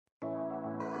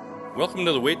Welcome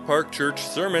to the Waite Park Church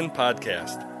Sermon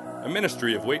Podcast, a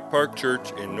ministry of Waite Park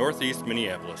Church in Northeast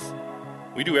Minneapolis.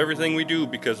 We do everything we do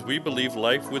because we believe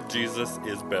life with Jesus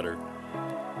is better.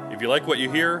 If you like what you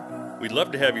hear, we'd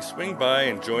love to have you swing by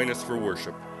and join us for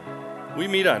worship. We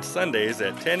meet on Sundays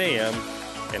at 10 a.m.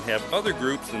 and have other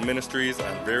groups and ministries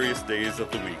on various days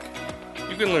of the week.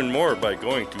 You can learn more by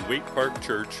going to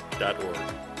waiteparkchurch.org.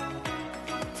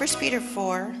 1 Peter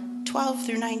 4, 12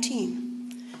 through 19.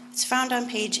 It's found on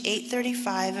page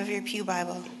 835 of your Pew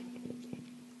Bible.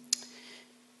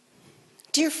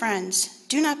 Dear friends,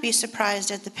 do not be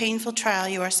surprised at the painful trial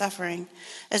you are suffering,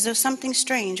 as though something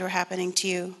strange were happening to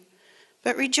you.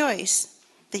 But rejoice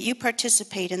that you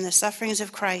participate in the sufferings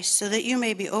of Christ, so that you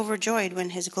may be overjoyed when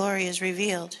his glory is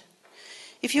revealed.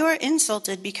 If you are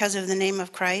insulted because of the name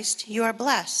of Christ, you are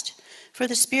blessed, for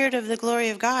the Spirit of the glory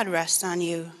of God rests on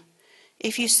you.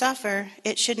 If you suffer,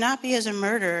 it should not be as a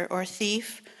murderer or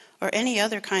thief or any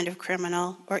other kind of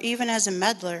criminal, or even as a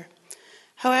meddler.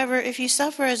 However, if you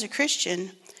suffer as a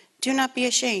Christian, do not be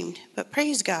ashamed, but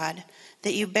praise God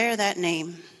that you bear that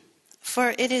name.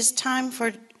 For it is time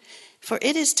for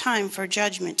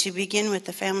judgment to begin with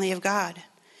the family of God.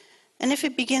 And if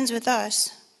it begins with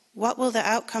us, what will the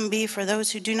outcome be for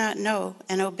those who do not know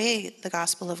and obey the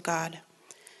gospel of God?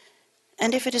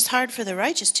 And if it is hard for the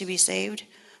righteous to be saved,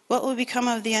 what will become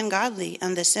of the ungodly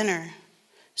and the sinner?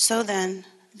 So then,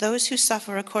 those who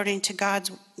suffer according to God's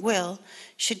will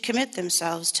should commit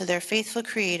themselves to their faithful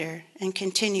Creator and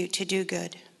continue to do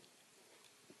good.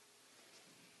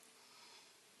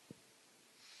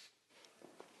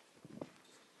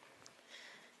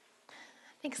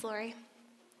 Thanks, Lori.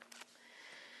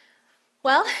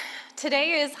 Well,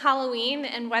 today is Halloween,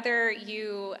 and whether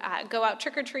you go out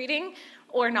trick-or-treating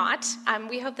or not,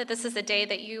 we hope that this is a day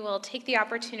that you will take the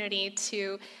opportunity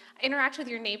to interact with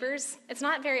your neighbors. It's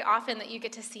not very often that you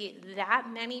get to see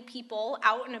that many people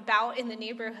out and about in the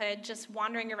neighborhood just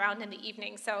wandering around in the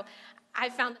evening. So I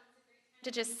found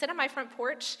to just sit on my front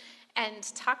porch and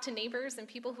talk to neighbors and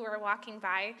people who are walking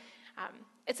by.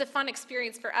 It's a fun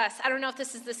experience for us. I don't know if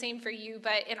this is the same for you,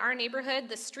 but in our neighborhood,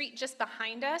 the street just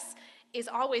behind us is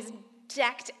always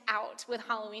decked out with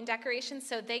Halloween decorations,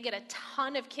 so they get a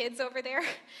ton of kids over there,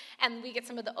 and we get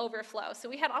some of the overflow. So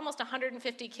we had almost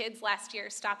 150 kids last year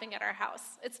stopping at our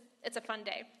house. It's a fun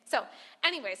day. So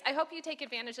anyways, I hope you take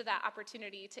advantage of that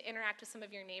opportunity to interact with some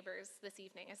of your neighbors this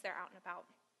evening as they're out and about.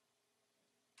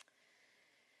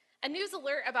 A news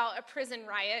alert about a prison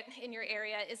riot in your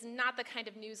area is not the kind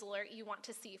of news alert you want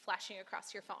to see flashing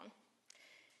across your phone.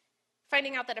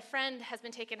 Finding out that a friend has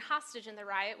been taken hostage in the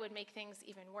riot would make things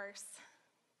even worse.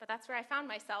 But that's where I found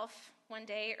myself one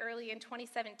day early in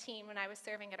 2017 when I was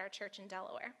serving at our church in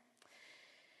Delaware.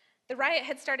 The riot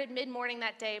had started mid-morning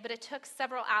that day, but it took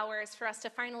several hours for us to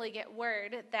finally get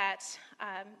word that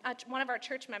one of our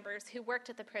church members who worked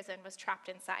at the prison was trapped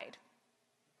inside.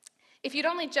 If you'd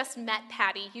only just met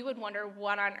Patty, you would wonder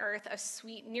what on earth a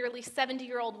sweet, nearly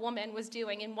 70-year-old woman was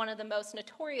doing in one of the most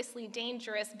notoriously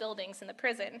dangerous buildings in the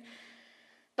prison.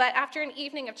 But after an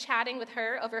evening of chatting with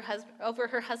her over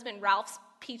her husband Ralph's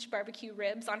peach barbecue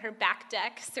ribs on her back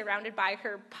deck, surrounded by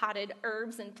her potted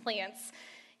herbs and plants,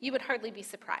 you would hardly be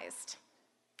surprised.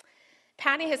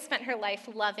 Patty has spent her life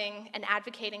loving and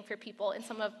advocating for people in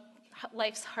some of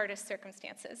life's hardest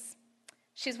circumstances.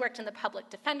 She's worked in the public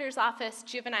defender's office,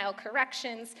 juvenile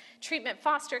corrections, treatment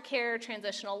foster care,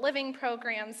 transitional living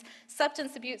programs,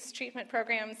 substance abuse treatment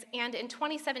programs, and in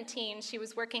 2017, she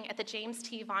was working at the James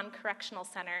T. Vaughn Correctional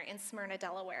Center in Smyrna,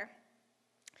 Delaware.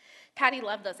 Patty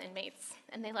loved those inmates,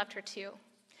 and they loved her too.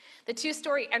 The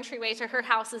two-story entryway to her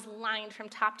house is lined from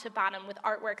top to bottom with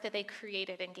artwork that they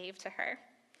created and gave to her.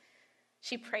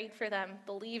 She prayed for them,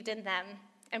 believed in them,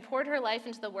 and poured her life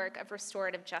into the work of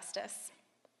restorative justice.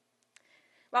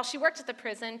 While she worked at the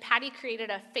prison, Patty created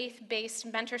a faith-based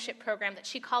mentorship program that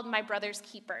she called My Brother's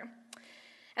Keeper.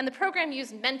 And the program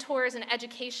used mentors and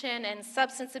education and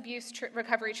substance abuse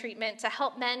recovery treatment to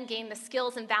help men gain the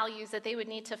skills and values that they would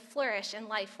need to flourish in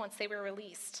life once they were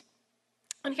released.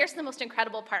 And here's the most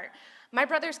incredible part. My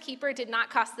Brother's Keeper did not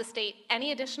cost the state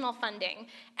any additional funding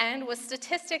and was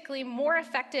statistically more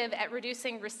effective at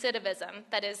reducing recidivism,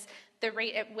 that is, the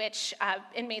rate at which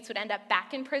inmates would end up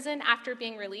back in prison after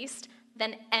being released,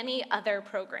 than any other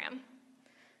program.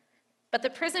 But the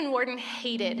prison warden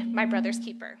hated My Brother's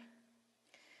Keeper.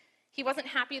 He wasn't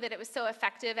happy that it was so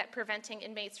effective at preventing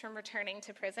inmates from returning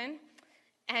to prison,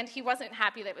 and he wasn't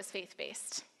happy that it was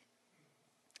faith-based.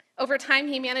 Over time,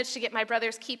 he managed to get My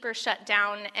Brother's Keeper shut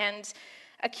down and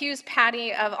accused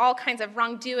Patty of all kinds of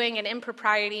wrongdoing and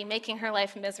impropriety, making her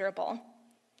life miserable.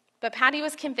 But Patty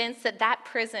was convinced that that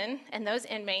prison and those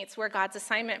inmates were God's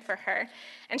assignment for her,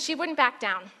 and she wouldn't back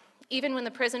down, even when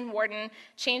the prison warden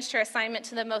changed her assignment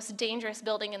to the most dangerous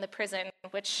building in the prison,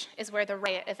 which is where the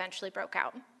riot eventually broke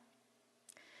out.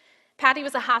 Patty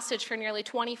was a hostage for nearly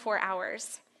 24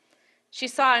 hours. She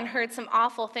saw and heard some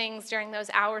awful things during those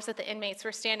hours that the inmates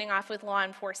were standing off with law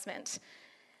enforcement.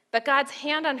 But God's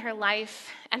hand on her life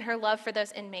and her love for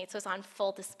those inmates was on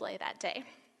full display that day.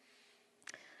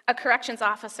 A corrections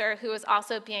officer who was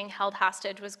also being held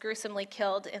hostage was gruesomely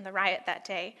killed in the riot that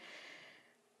day.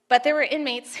 But there were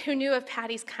inmates who knew of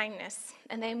Patty's kindness,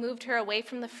 and they moved her away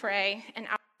from the fray and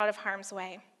out of harm's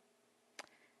way.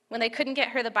 When they couldn't get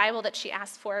her the Bible that she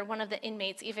asked for, one of the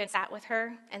inmates even sat with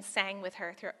her and sang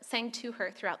to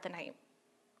her throughout the night.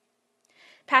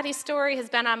 Patty's story has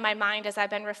been on my mind as I've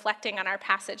been reflecting on our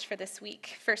passage for this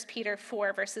week, 1 Peter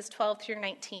 4, verses 12 through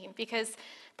 19, because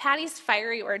Patty's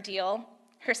fiery ordeal,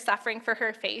 her suffering for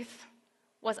her faith,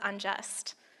 was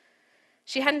unjust.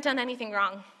 She hadn't done anything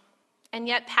wrong, and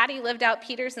yet Patty lived out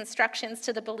Peter's instructions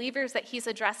to the believers that he's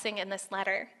addressing in this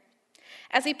letter.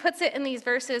 As he puts it in these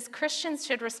verses, Christians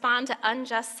should respond to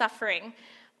unjust suffering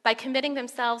by committing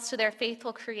themselves to their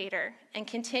faithful Creator and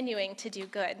continuing to do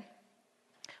good.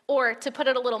 Or, to put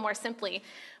it a little more simply,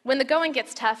 when the going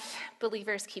gets tough,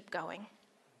 believers keep going.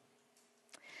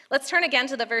 Let's turn again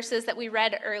to the verses that we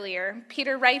read earlier.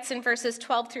 Peter writes in verses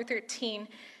 12 through 13,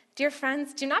 "Dear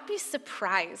friends, do not be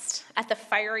surprised at the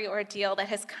fiery ordeal that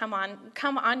has come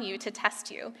on you to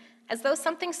test you, as though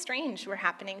something strange were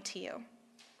happening to you.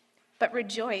 But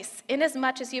rejoice,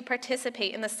 inasmuch as you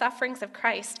participate in the sufferings of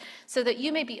Christ, so that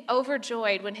you may be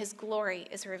overjoyed when his glory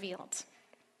is revealed."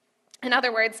 In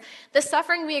other words, the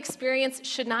suffering we experience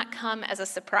should not come as a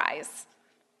surprise.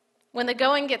 When the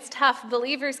going gets tough,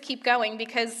 believers keep going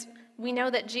because we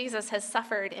know that Jesus has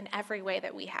suffered in every way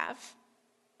that we have.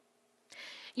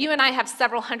 You and I have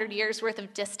several hundred years worth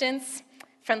of distance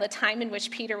from the time in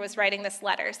which Peter was writing this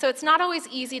letter, so it's not always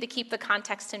easy to keep the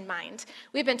context in mind.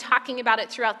 We've been talking about it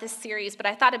throughout this series, but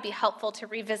I thought it'd be helpful to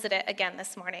revisit it again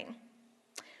this morning.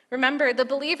 Remember, the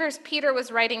believers Peter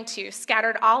was writing to,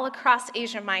 scattered all across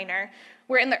Asia Minor,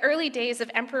 were in the early days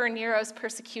of Emperor Nero's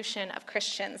persecution of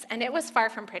Christians, and it was far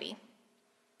from pretty.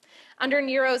 Under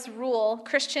Nero's rule,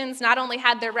 Christians not only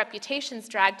had their reputations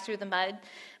dragged through the mud,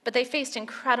 but they faced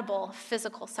incredible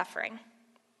physical suffering.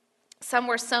 Some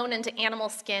were sewn into animal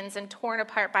skins and torn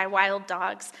apart by wild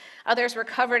dogs. Others were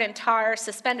covered in tar,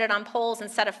 suspended on poles, and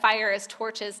set afire as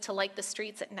torches to light the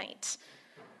streets at night.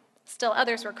 Still,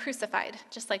 others were crucified,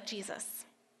 just like Jesus.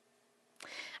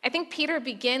 I think Peter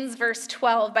begins verse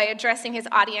 12 by addressing his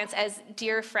audience as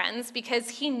dear friends because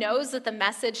he knows that the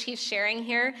message he's sharing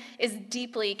here is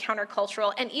deeply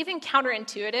countercultural and even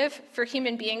counterintuitive for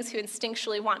human beings who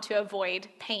instinctually want to avoid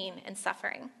pain and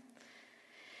suffering.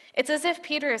 It's as if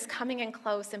Peter is coming in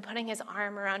close and putting his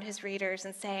arm around his readers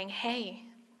and saying, "Hey,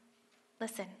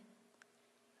 listen,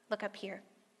 look up here.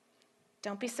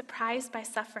 Don't be surprised by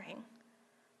suffering.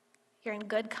 You're in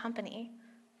good company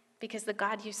because the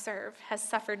God you serve has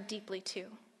suffered deeply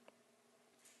too."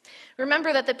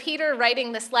 Remember that the Peter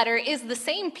writing this letter is the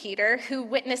same Peter who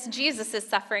witnessed Jesus'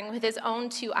 suffering with his own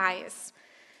two eyes.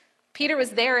 Peter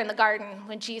was there in the garden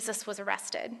when Jesus was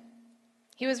arrested.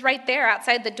 He was right there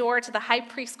outside the door to the high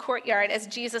priest's courtyard as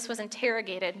Jesus was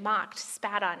interrogated, mocked,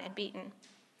 spat on, and beaten.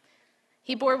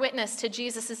 He bore witness to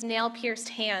Jesus' nail-pierced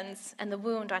hands and the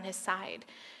wound on his side.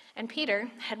 And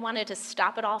Peter had wanted to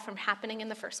stop it all from happening in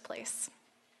the first place.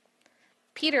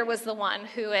 Peter was the one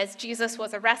who, as Jesus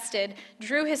was arrested,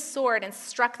 drew his sword and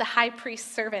struck the high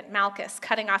priest's servant Malchus,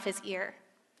 cutting off his ear.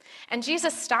 And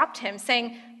Jesus stopped him,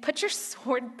 saying, "Put your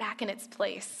sword back in its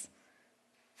place.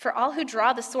 For all who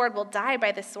draw the sword will die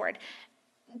by the sword.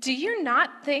 Do you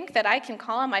not think that I can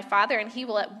call on my Father and he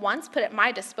will at once put at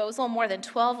my disposal more than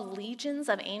 12 legions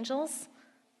of angels?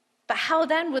 But how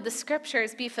then would the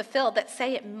scriptures be fulfilled that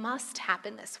say it must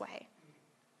happen this way?"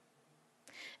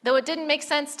 Though it didn't make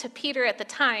sense to Peter at the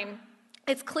time,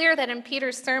 it's clear that in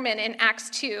Peter's sermon in Acts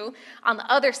 2, on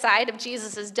the other side of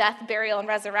Jesus' death, burial, and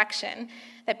resurrection,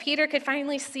 that Peter could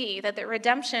finally see that the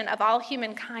redemption of all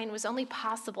humankind was only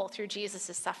possible through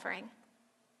Jesus' suffering.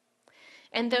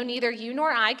 And though neither you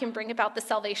nor I can bring about the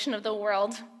salvation of the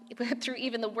world through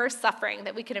even the worst suffering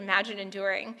that we could imagine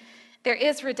enduring, there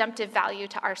is redemptive value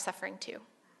to our suffering too.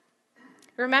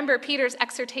 Remember Peter's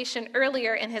exhortation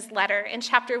earlier in his letter in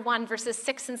chapter 1, verses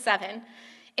 6 and 7.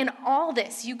 "In all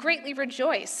this you greatly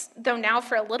rejoice, though now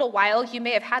for a little while you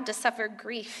may have had to suffer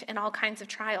grief in all kinds of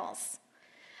trials.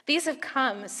 These have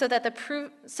come so that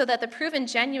the proven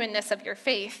genuineness of your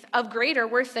faith, of greater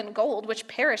worth than gold, which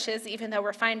perishes even though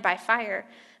refined by fire,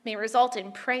 may result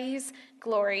in praise,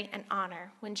 glory, and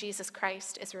honor when Jesus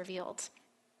Christ is revealed.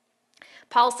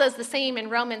 Paul says the same in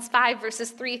Romans 5,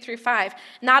 verses 3 through 5.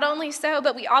 Not only so,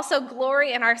 but we also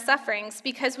glory in our sufferings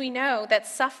because we know that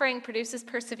suffering produces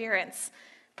perseverance,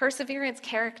 perseverance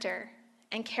character,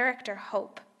 and character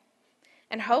hope.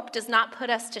 And hope does not put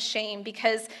us to shame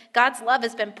because God's love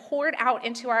has been poured out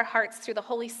into our hearts through the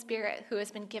Holy Spirit who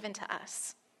has been given to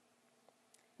us.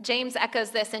 James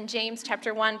echoes this in James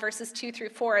chapter 1, verses 2 through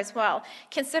 4 as well.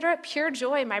 Consider it pure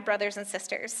joy, my brothers and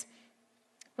sisters,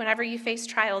 whenever you face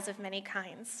trials of many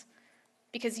kinds,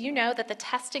 because you know that the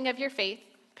testing of your faith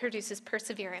produces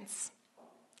perseverance.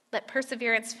 Let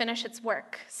perseverance finish its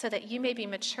work so that you may be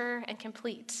mature and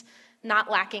complete, not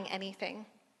lacking anything.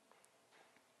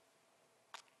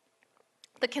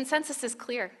 The consensus is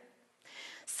clear.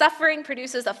 Suffering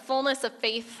produces a fullness of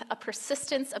faith, a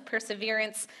persistence of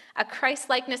perseverance, a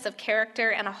Christ-likeness of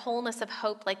character, and a wholeness of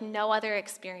hope like no other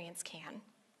experience can.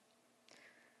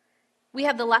 We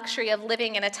have the luxury of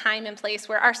living in a time and place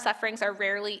where our sufferings are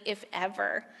rarely, if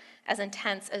ever, as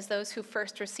intense as those who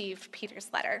first received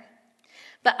Peter's letter.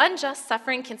 But unjust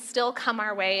suffering can still come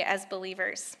our way as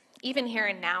believers, even here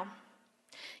and now.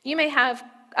 You may have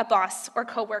a boss or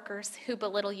coworkers who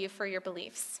belittle you for your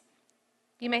beliefs.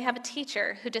 You may have a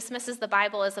teacher who dismisses the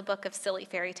Bible as a book of silly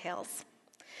fairy tales.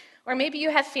 Or maybe you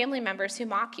have family members who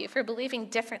mock you for believing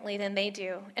differently than they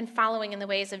do and following in the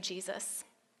ways of Jesus.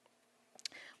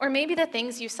 Or maybe the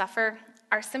things you suffer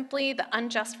are simply the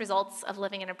unjust results of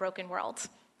living in a broken world,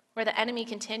 where the enemy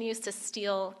continues to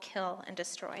steal, kill, and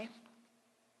destroy.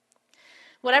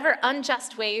 Whatever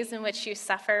unjust ways in which you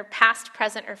suffer, past,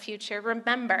 present, or future,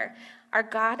 remember, our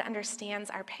God understands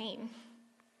our pain.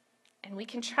 And we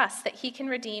can trust that he can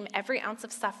redeem every ounce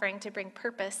of suffering to bring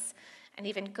purpose and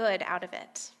even good out of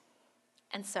it.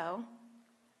 And so,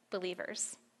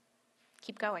 believers,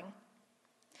 keep going.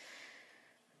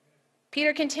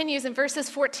 Peter continues in verses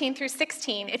 14 through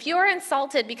 16. If you are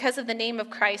insulted because of the name of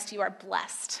Christ, you are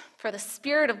blessed, for the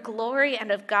Spirit of glory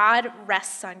and of God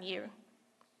rests on you.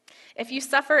 If you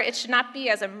suffer, it should not be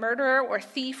as a murderer or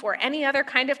thief or any other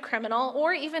kind of criminal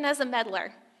or even as a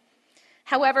meddler.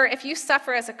 However, if you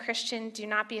suffer as a Christian, do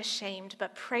not be ashamed,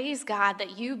 but praise God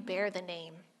that you bear the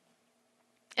name.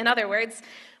 In other words,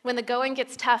 when the going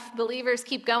gets tough, believers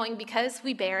keep going because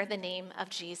we bear the name of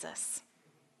Jesus.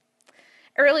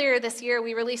 Earlier this year,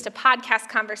 we released a podcast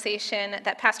conversation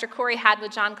that Pastor Corey had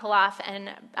with John Kaloff and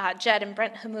Jed and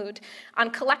Brent Hamoud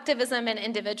on collectivism and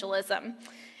individualism.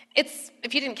 If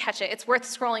you didn't catch it, it's worth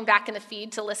scrolling back in the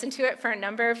feed to listen to it for a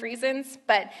number of reasons,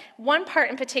 but one part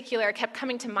in particular kept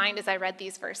coming to mind as I read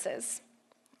these verses.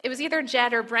 It was either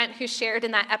Jed or Brent who shared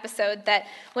in that episode that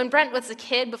when Brent was a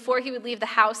kid, before he would leave the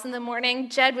house in the morning,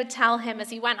 Jed would tell him as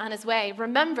he went on his way,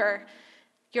 remember,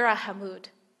 you're a Hamoud.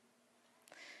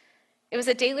 It was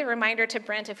a daily reminder to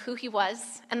Brent of who he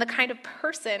was and the kind of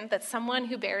person that someone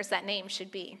who bears that name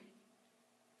should be.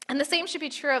 And the same should be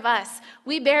true of us.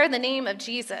 We bear the name of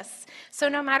Jesus. So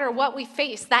no matter what we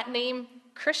face, that name,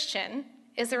 Christian,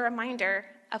 is a reminder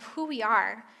of who we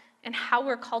are and how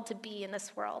we're called to be in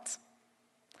this world.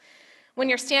 When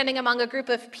you're standing among a group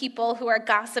of people who are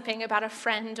gossiping about a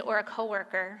friend or a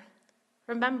coworker,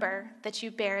 remember that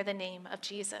you bear the name of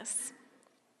Jesus.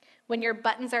 When your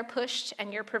buttons are pushed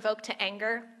and you're provoked to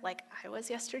anger, like I was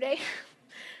yesterday,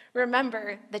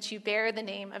 remember that you bear the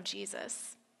name of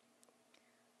Jesus.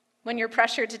 When you're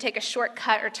pressured to take a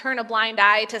shortcut or turn a blind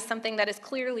eye to something that is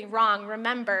clearly wrong,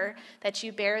 remember that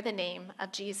you bear the name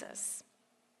of Jesus.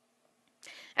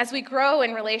 As we grow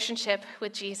in relationship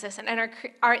with Jesus and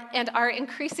are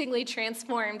increasingly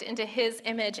transformed into his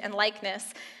image and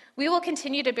likeness, we will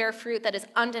continue to bear fruit that is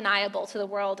undeniable to the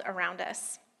world around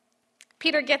us.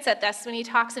 Peter gets at this when he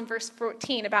talks in verse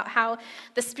 14 about how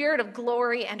the Spirit of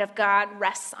glory and of God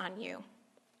rests on you.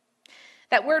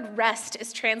 That word rest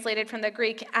is translated from the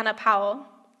Greek anapao,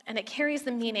 and it carries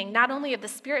the meaning not only of the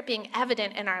Spirit being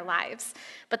evident in our lives,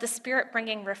 but the Spirit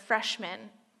bringing refreshment,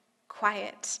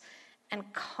 quiet,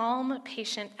 and calm,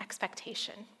 patient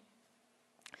expectation.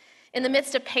 In the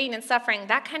midst of pain and suffering,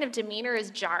 that kind of demeanor is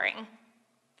jarring.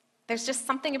 There's just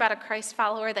something about a Christ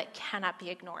follower that cannot be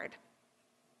ignored.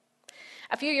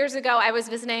 A few years ago, I was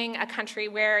visiting a country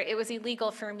where it was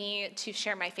illegal for me to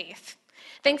share my faith.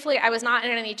 Thankfully, I was not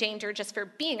in any danger just for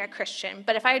being a Christian,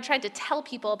 but if I had tried to tell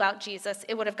people about Jesus,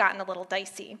 it would have gotten a little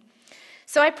dicey.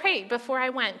 So I prayed before I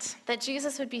went that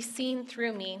Jesus would be seen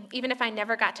through me, even if I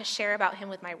never got to share about him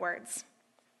with my words.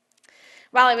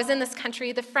 While I was in this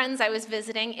country, the friends I was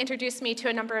visiting introduced me to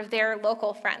a number of their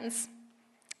local friends.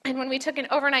 And when we took an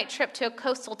overnight trip to a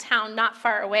coastal town not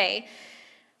far away,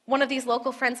 one of these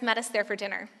local friends met us there for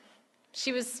dinner.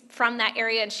 She was from that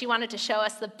area, and she wanted to show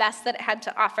us the best that it had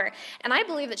to offer. And I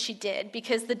believe that she did,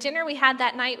 because the dinner we had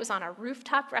that night was on a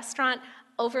rooftop restaurant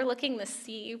overlooking the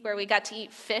sea, where we got to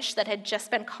eat fish that had just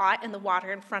been caught in the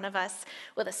water in front of us,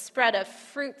 with a spread of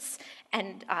fruits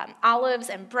and olives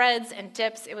and breads and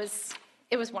dips. It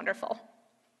was wonderful.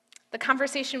 The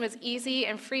conversation was easy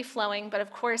and free-flowing, but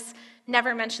of course,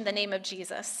 never mentioned the name of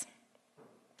Jesus.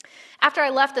 After I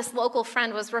left, this local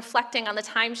friend was reflecting on the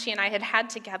time she and I had had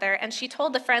together, and she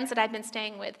told the friends that I'd been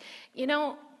staying with,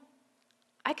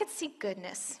 I could see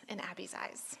goodness in Abby's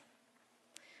eyes.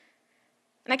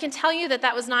 And I can tell you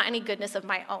that was not any goodness of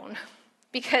my own,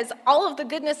 because all of the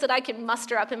goodness that I can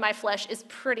muster up in my flesh is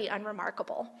pretty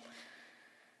unremarkable.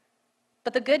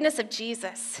 But the goodness of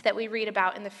Jesus that we read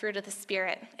about in the fruit of the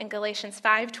Spirit in Galatians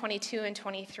 5:22 and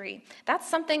 23, that's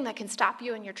something that can stop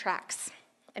you in your tracks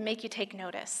and make you take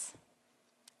notice.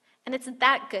 And it's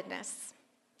that goodness,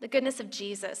 the goodness of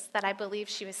Jesus, that I believe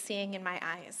she was seeing in my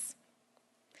eyes.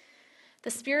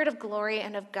 The Spirit of glory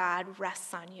and of God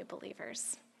rests on you,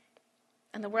 believers.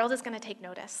 And the world is going to take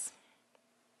notice.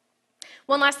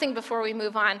 One last thing before we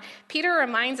move on. Peter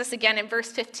reminds us again in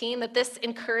verse 15 that this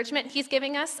encouragement he's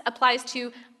giving us applies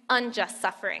to unjust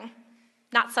suffering,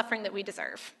 not suffering that we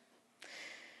deserve.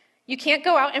 You can't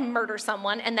go out and murder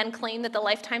someone and then claim that the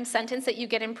lifetime sentence that you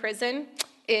get in prison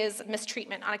is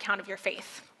mistreatment on account of your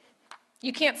faith.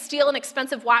 You can't steal an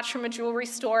expensive watch from a jewelry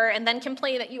store and then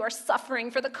complain that you are suffering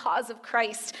for the cause of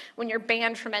Christ when you're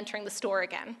banned from entering the store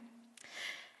again.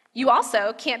 You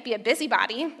also can't be a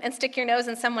busybody and stick your nose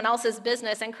in someone else's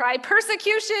business and cry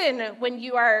persecution when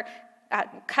you are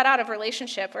cut out of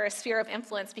relationship or a sphere of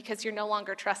influence because you're no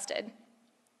longer trusted.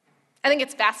 I think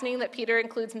it's fascinating that Peter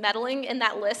includes meddling in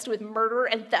that list with murder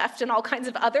and theft and all kinds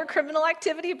of other criminal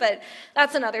activity, but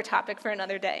that's another topic for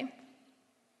another day.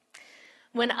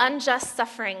 When unjust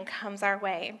suffering comes our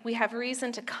way, we have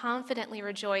reason to confidently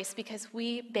rejoice because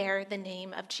we bear the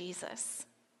name of Jesus.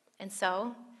 And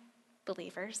so,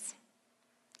 believers,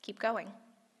 keep going.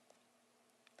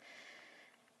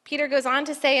 Peter goes on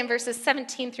to say in verses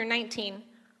 17 through 19,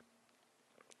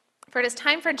 "For it is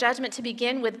time for judgment to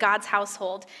begin with God's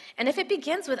household. And if it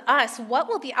begins with us, what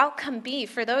will the outcome be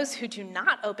for those who do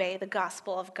not obey the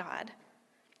gospel of God?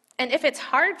 And if it's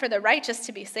hard for the righteous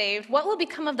to be saved, what will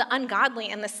become of the ungodly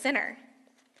and the sinner?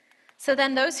 So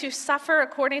then those who suffer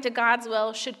according to God's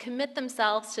will should commit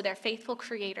themselves to their faithful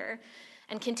Creator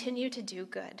and continue to do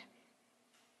good."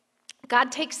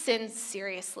 God takes sin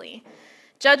seriously.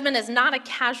 Judgment is not a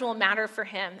casual matter for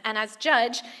him, and as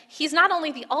judge, he's not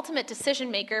only the ultimate decision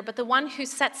maker, but the one who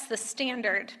sets the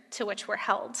standard to which we're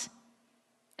held.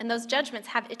 And those judgments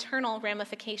have eternal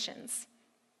ramifications.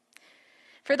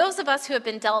 For those of us who have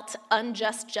been dealt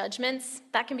unjust judgments,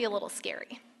 that can be a little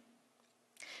scary.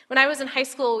 When I was in high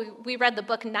school, we read the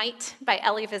book Night by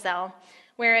Elie Wiesel,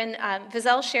 wherein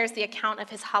Wiesel shares the account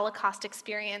of his Holocaust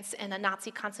experience in a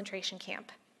Nazi concentration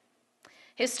camp.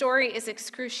 His story is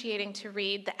excruciating to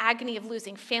read, the agony of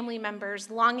losing family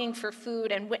members, longing for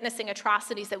food, and witnessing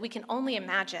atrocities that we can only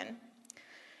imagine.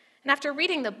 And after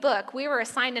reading the book, we were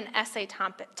assigned an essay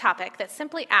topic that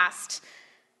simply asked,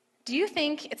 do you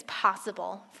think it's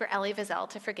possible for Elie Wiesel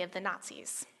to forgive the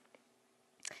Nazis?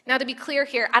 Now, to be clear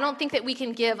here, I don't think that we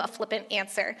can give a flippant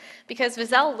answer, because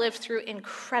Wiesel lived through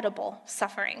incredible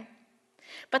suffering.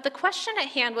 But the question at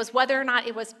hand was whether or not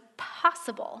it was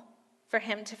possible for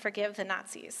him to forgive the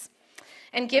Nazis.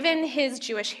 And given his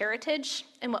Jewish heritage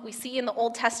and what we see in the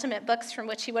Old Testament books from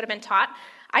which he would have been taught,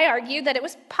 I argued that it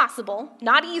was possible,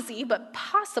 not easy, but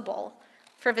possible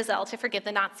for Wiesel to forgive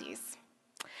the Nazis.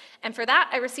 And for that,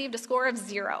 I received a score of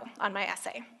 0 on my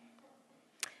essay.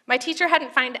 My teacher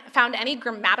hadn't found any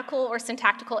grammatical or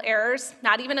syntactical errors,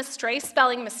 not even a stray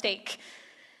spelling mistake.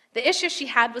 The issue she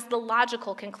had was the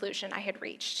logical conclusion I had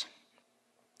reached.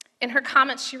 In her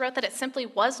comments, she wrote that it simply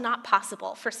was not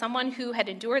possible for someone who had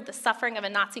endured the suffering of a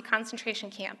Nazi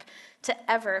concentration camp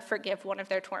to ever forgive one of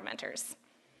their tormentors.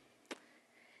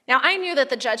 Now, I knew that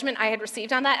the judgment I had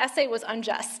received on that essay was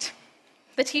unjust.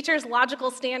 The teacher's logical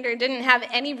standard didn't have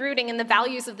any rooting in the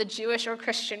values of the Jewish or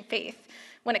Christian faith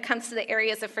when it comes to the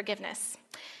areas of forgiveness.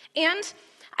 And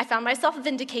I found myself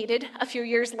vindicated a few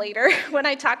years later when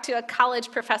I talked to a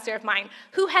college professor of mine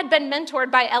who had been mentored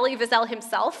by Elie Wiesel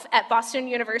himself at Boston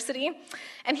University,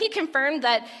 and he confirmed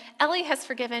that Elie has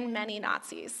forgiven many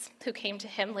Nazis who came to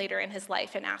him later in his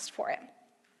life and asked for it.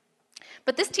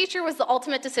 But this teacher was the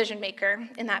ultimate decision maker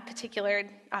in that particular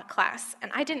class,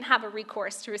 and I didn't have a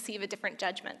recourse to receive a different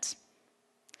judgment.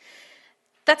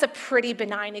 That's a pretty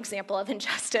benign example of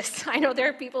injustice. I know there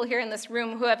are people here in this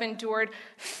room who have endured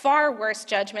far worse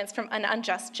judgments from an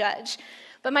unjust judge.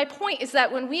 But my point is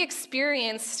that when we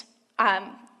experience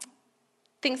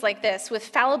things like this, with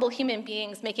fallible human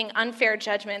beings making unfair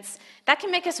judgments, that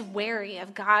can make us wary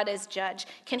of God as judge.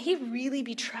 Can he really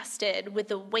be trusted with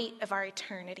the weight of our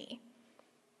eternity?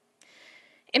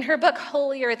 In her book,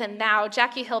 Holier Than Thou,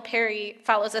 Jackie Hill Perry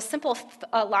follows a simple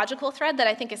logical thread that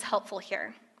I think is helpful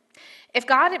here. If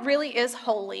God really is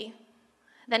holy,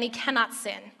 then he cannot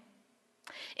sin.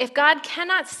 If God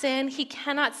cannot sin, he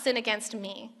cannot sin against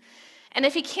me. And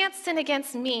if he can't sin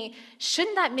against me,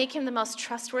 shouldn't that make him the most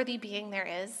trustworthy being there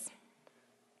is?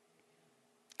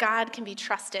 God can be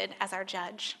trusted as our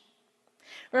judge.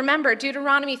 Remember,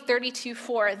 Deuteronomy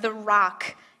 32:4, the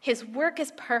rock, his work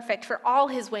is perfect, for all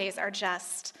his ways are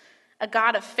just. A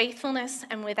God of faithfulness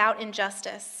and without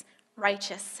injustice,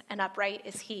 righteous and upright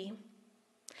is he.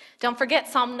 Don't forget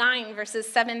Psalm 9, verses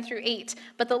 7-8.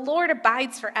 But the Lord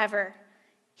abides forever.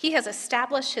 He has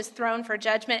established his throne for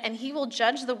judgment, and he will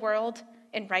judge the world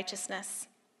in righteousness.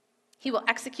 He will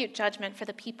execute judgment for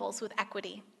the peoples with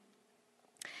equity.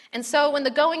 And so when the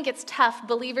going gets tough,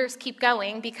 believers keep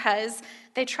going because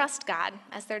they trust God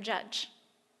as their judge.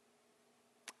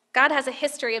 God has a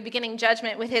history of beginning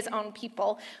judgment with his own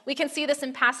people. We can see this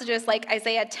in passages like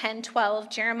Isaiah 10:12,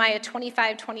 Jeremiah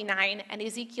 25:29, and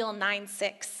Ezekiel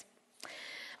 9:6.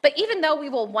 But even though we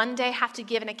will one day have to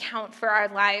give an account for our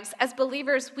lives, as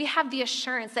believers, we have the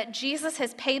assurance that Jesus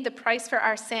has paid the price for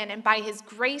our sin, and by his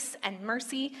grace and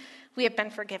mercy, we have been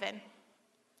forgiven.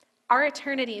 Our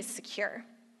eternity is secure.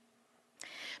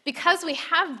 Because we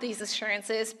have these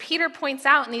assurances, Peter points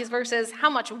out in these verses how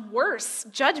much worse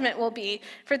judgment will be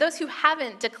for those who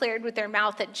haven't declared with their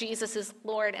mouth that Jesus is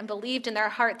Lord and believed in their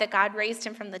heart that God raised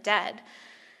him from the dead.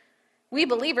 We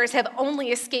believers have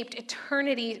only escaped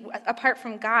eternity apart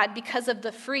from God because of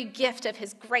the free gift of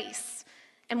his grace.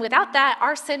 And without that,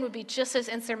 our sin would be just as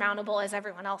insurmountable as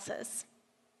everyone else's.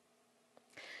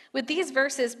 With these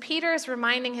verses, Peter is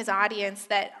reminding his audience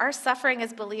that our suffering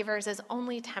as believers is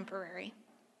only temporary.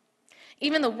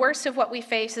 Even the worst of what we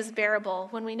face is bearable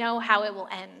when we know how it will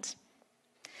end.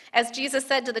 As Jesus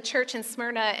said to the church in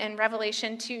Smyrna in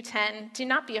Revelation 2:10, do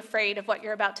not be afraid of what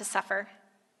you're about to suffer.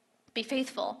 Be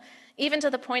faithful, even to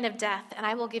the point of death, and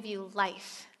I will give you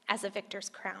life as a victor's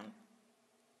crown.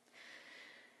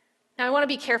 Now, I want to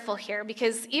be careful here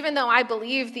because even though I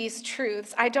believe these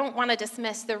truths, I don't want to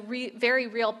dismiss the very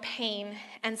real pain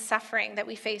and suffering that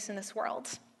we face in this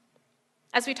world.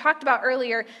 As we talked about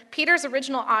earlier, Peter's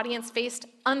original audience faced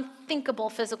unthinkable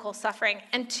physical suffering.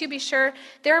 And to be sure,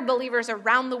 there are believers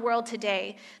around the world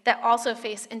today that also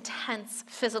face intense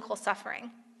physical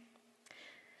suffering.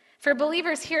 For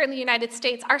believers here in the United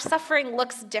States, our suffering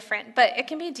looks different, but it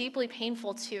can be deeply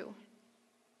painful too.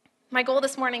 My goal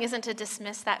this morning isn't to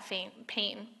dismiss that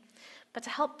pain, but to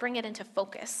help bring it into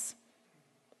focus.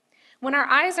 When our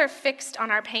eyes are fixed on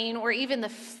our pain or even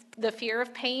the fear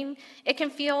of pain, it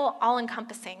can feel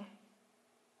all-encompassing.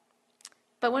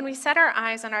 But when we set our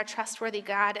eyes on our trustworthy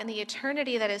God and the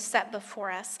eternity that is set before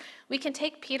us, we can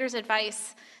take Peter's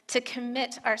advice to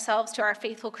commit ourselves to our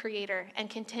faithful Creator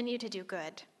and continue to do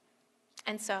good.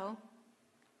 And so,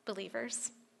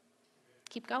 believers,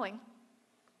 keep going.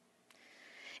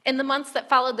 In the months that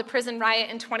followed the prison riot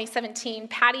in 2017,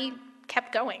 Patty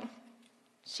kept going.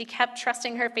 She kept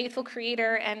trusting her faithful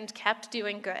Creator and kept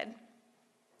doing good.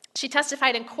 She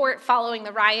testified in court following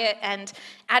the riot and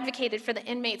advocated for the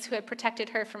inmates who had protected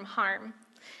her from harm.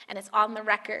 And it's on the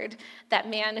record, that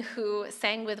man who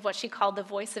sang with what she called the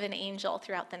voice of an angel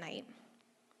throughout the night.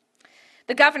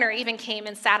 The governor even came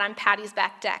and sat on Patty's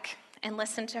back deck and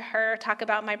listened to her talk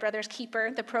about My Brother's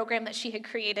Keeper, the program that she had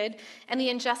created, and the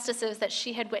injustices that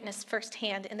she had witnessed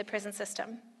firsthand in the prison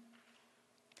system.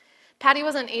 Patty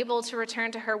wasn't able to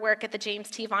return to her work at the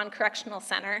James T. Vaughn Correctional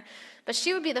Center, but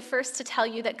she would be the first to tell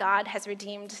you that God has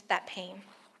redeemed that pain.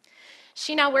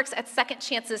 She now works at Second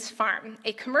Chances Farm,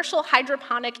 a commercial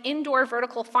hydroponic indoor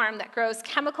vertical farm that grows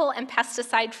chemical and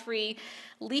pesticide-free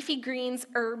leafy greens,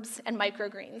 herbs, and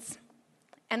microgreens.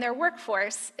 And their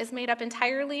workforce is made up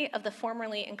entirely of the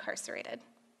formerly incarcerated.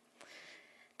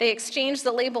 They exchanged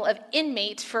the label of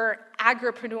inmate for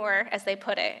agripreneur, as they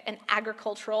put it, an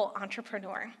agricultural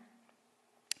entrepreneur.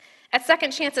 At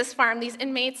Second Chances Farm, these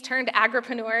inmates turned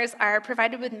agripreneurs are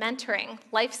provided with mentoring,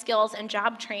 life skills, and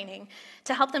job training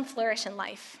to help them flourish in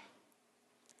life.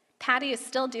 Patty is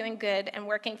still doing good and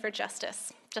working for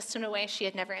justice, just in a way she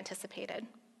had never anticipated.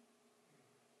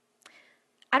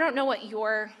 I don't know what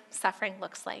your suffering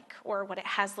looks like, or what it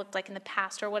has looked like in the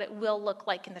past, or what it will look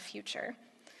like in the future.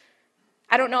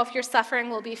 I don't know if your suffering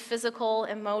will be physical,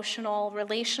 emotional,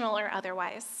 relational, or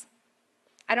otherwise.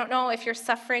 I don't know if your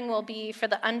suffering will be for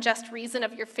the unjust reason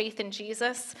of your faith in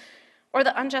Jesus or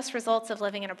the unjust results of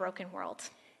living in a broken world.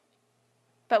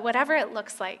 But whatever it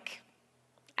looks like,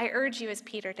 I urge you, as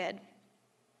Peter did,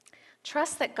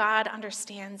 trust that God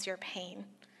understands your pain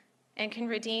and can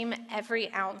redeem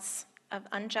every ounce of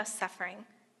unjust suffering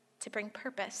to bring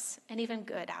purpose and even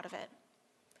good out of it.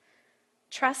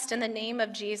 Trust in the name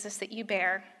of Jesus that you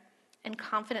bear and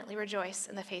confidently rejoice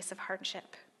in the face of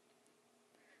hardship.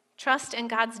 Trust in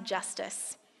God's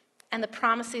justice and the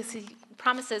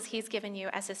promises he's given you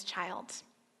as his child.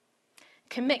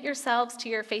 Commit yourselves to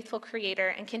your faithful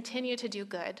Creator and continue to do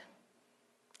good.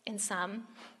 In some,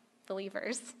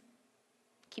 believers,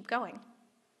 keep going.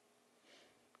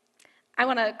 I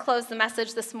want to close the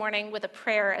message this morning with a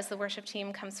prayer as the worship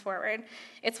team comes forward.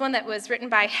 It's one that was written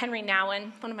by Henry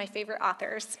Nouwen, one of my favorite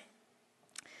authors.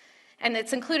 And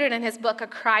it's included in his book, A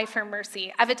Cry for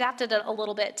Mercy. I've adapted it a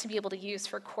little bit to be able to use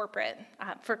for corporate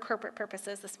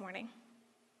purposes this morning.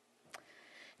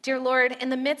 Dear Lord, in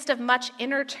the midst of much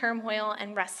inner turmoil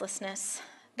and restlessness,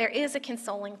 there is a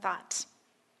consoling thought.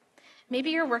 Maybe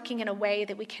you're working in a way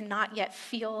that we cannot yet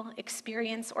feel,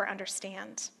 experience, or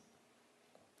understand.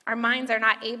 Our minds are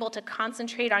not able to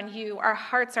concentrate on you. Our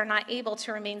hearts are not able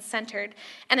to remain centered.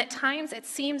 And at times it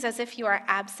seems as if you are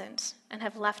absent and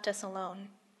have left us alone.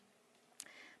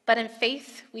 But in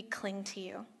faith, we cling to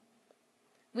you.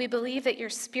 We believe that your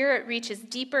Spirit reaches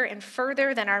deeper and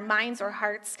further than our minds or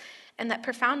hearts, and that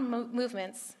profound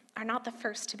movements are not the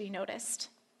first to be noticed.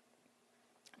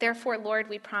 Therefore, Lord,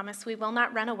 we promise we will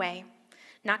not run away,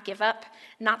 not give up,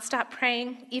 not stop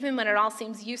praying, even when it all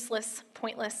seems useless,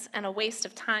 pointless, and a waste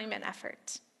of time and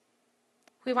effort.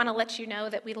 We want to let you know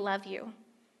that we love you,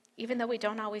 even though we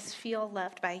don't always feel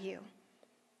loved by you,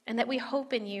 and that we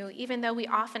hope in you, even though we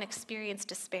often experience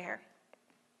despair.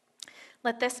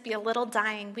 Let this be a little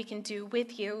dying we can do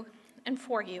with you and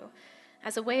for you,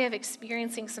 as a way of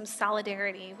experiencing some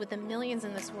solidarity with the millions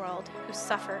in this world who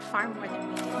suffer far more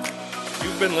than we do.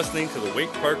 You've been listening to the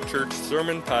Waite Park Church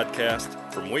Sermon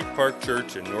Podcast from Waite Park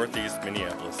Church in Northeast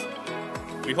Minneapolis.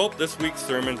 We hope this week's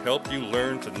sermon helped you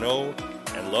learn to know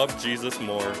and love Jesus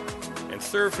more and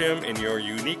serve him in your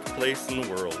unique place in the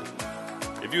world.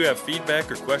 If you have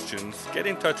feedback or questions, get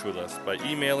in touch with us by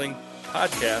emailing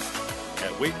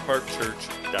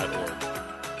podcast@waiteparkchurch.org.